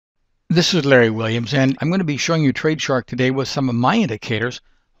This is Larry Williams, and I'm going to be showing you TradeShark today with some of my indicators.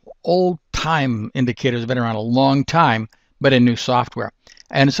 Old-time indicators have been around a long time, but in new software.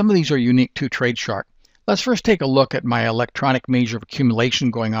 And some of these are unique to TradeShark. Let's first take a look at my electronic measure of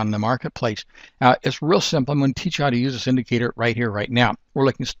accumulation going on in the marketplace. It's real simple. I'm going to teach you how to use this indicator right here, right now. We're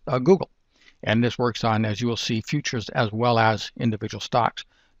looking at Google, and this works on, as you will see, futures as well as individual stocks.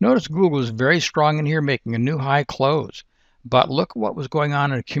 Notice Google is very strong in here, making a new high close. But look what was going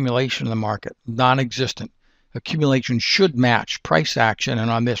on in accumulation in the market, non-existent. Accumulation should match price action,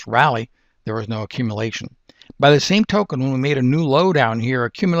 and on this rally, there was no accumulation. By the same token, when we made a new low down here,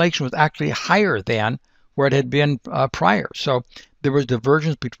 accumulation was actually higher than where it had been prior. So there was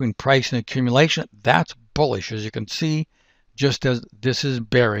divergence between price and accumulation. That's bullish, as you can see, just as this is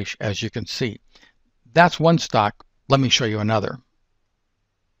bearish, as you can see. That's one stock. Let me show you another.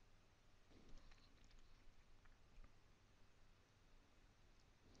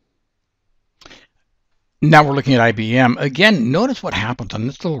 Now we're looking at IBM. Again, notice what happens on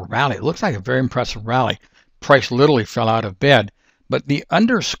this little rally. It looks like a very impressive rally. Price literally fell out of bed. But the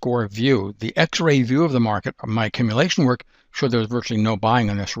underscore view, the X-ray view of the market, of my accumulation work, showed there was virtually no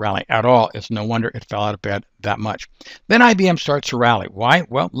buying on this rally at all. It's no wonder it fell out of bed that much. Then IBM starts to rally. Why?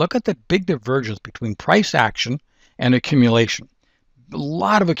 Well, look at the big divergence between price action and accumulation. A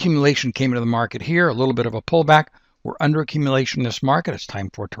lot of accumulation came into the market here, a little bit of a pullback. We're under accumulation in this market. It's time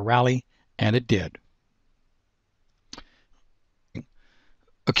for it to rally, and it did.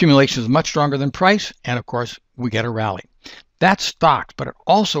 Accumulation is much stronger than price, and of course, we get a rally. That's stocks, but it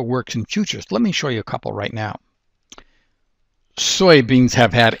also works in futures. Let me show you a couple right now. Soybeans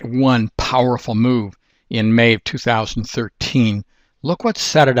have had one powerful move in May of 2013. Look what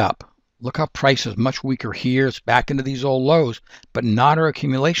set it up. Look how price is much weaker here. It's back into these old lows, but not our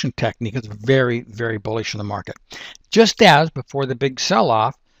accumulation technique. It's very, very bullish in the market. Just as before the big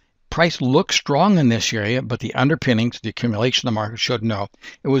sell-off, price looked strong in this area, but the underpinnings, the accumulation of the market showed no.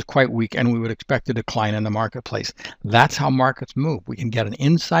 It was quite weak, and we would expect a decline in the marketplace. That's how markets move. We can get an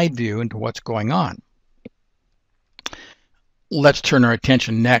inside view into what's going on. Let's turn our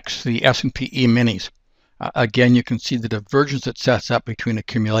attention next to the S&P E-minis. Again, you can see the divergence that sets up between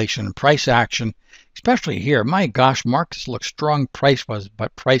accumulation and price action, especially here. My gosh, markets look strong, price was,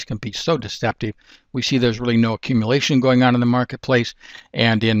 but price can be so deceptive. We see there's really no accumulation going on in the marketplace,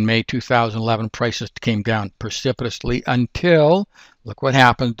 and in May 2011, prices came down precipitously until, look what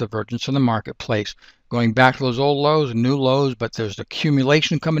happened, divergence in the marketplace. Going back to those old lows, new lows, but there's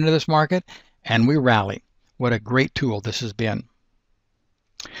accumulation coming into this market, and we rally. What a great tool this has been.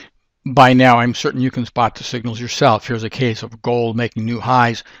 By now, I'm certain you can spot the signals yourself. Here's a case of gold making new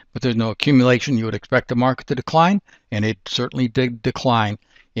highs, but there's no accumulation. You would expect the market to decline, and it certainly did decline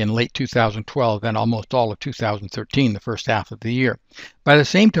in late 2012 and almost all of 2013, the first half of the year. By the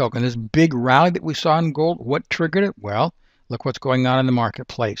same token, this big rally that we saw in gold, what triggered it? Well, look what's going on in the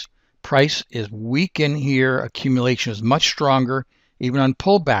marketplace. Price is weak in here. Accumulation is much stronger. Even on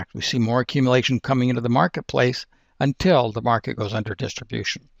pullback, we see more accumulation coming into the marketplace until the market goes under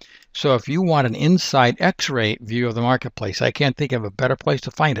distribution. So if you want an inside X-ray view of the marketplace, I can't think of a better place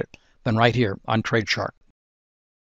to find it than right here on TradeShark.